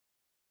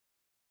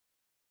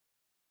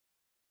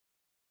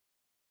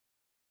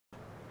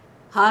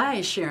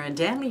Hi, Sharon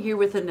Danley here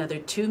with another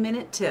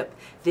 2-minute tip.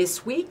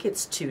 This week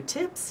it's 2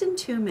 tips in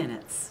 2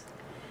 minutes.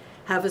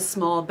 Have a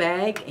small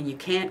bag and you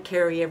can't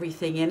carry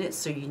everything in it,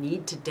 so you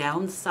need to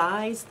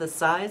downsize the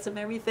size of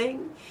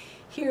everything?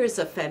 Here is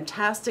a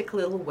fantastic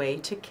little way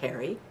to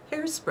carry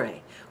hairspray.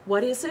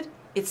 What is it?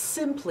 It's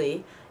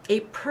simply a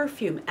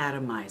perfume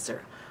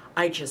atomizer.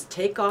 I just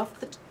take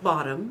off the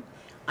bottom,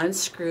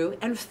 unscrew,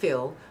 and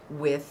fill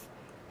with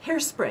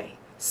hairspray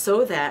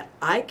so that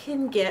I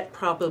can get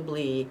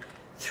probably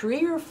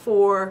 3 or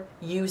 4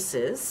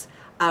 uses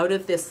out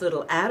of this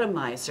little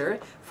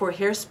atomizer for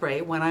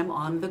hairspray when I'm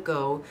on the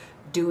go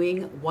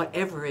doing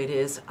whatever it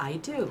is I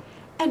do.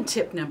 And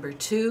tip number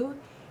 2,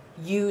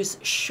 use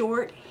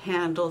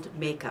short-handled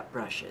makeup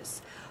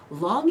brushes.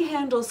 Long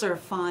handles are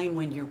fine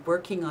when you're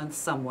working on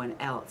someone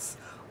else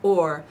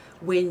or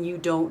when you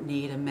don't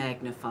need a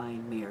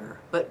magnifying mirror.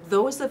 But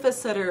those of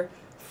us that are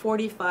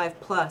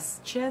 45 plus,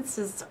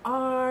 chances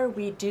are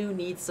we do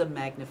need some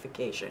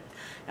magnification.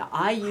 Now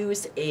I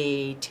use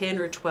a 10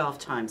 or 12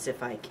 times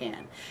if I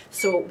can.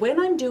 So when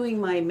I'm doing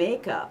my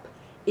makeup,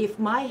 if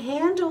my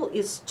handle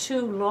is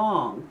too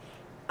long,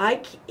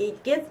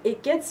 it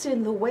gets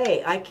in the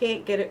way. I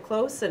can't get it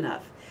close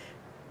enough.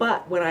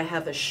 But when I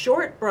have a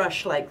short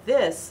brush like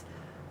this,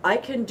 I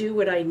can do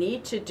what I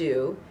need to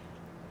do,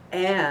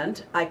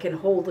 and I can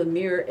hold the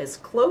mirror as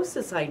close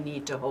as I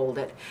need to hold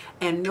it,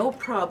 and no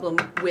problem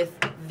with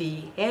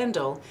the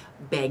handle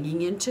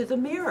banging into the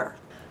mirror.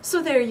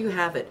 So there you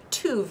have it,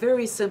 2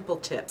 very simple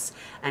tips: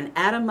 an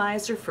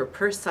atomizer for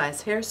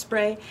purse-size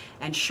hairspray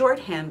and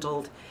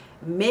short-handled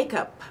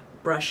makeup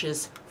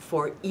brushes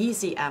for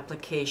easy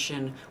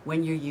application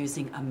when you're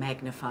using a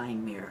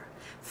magnifying mirror.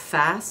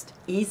 Fast,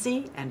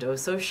 easy, and oh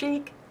so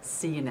chic.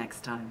 See you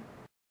next time.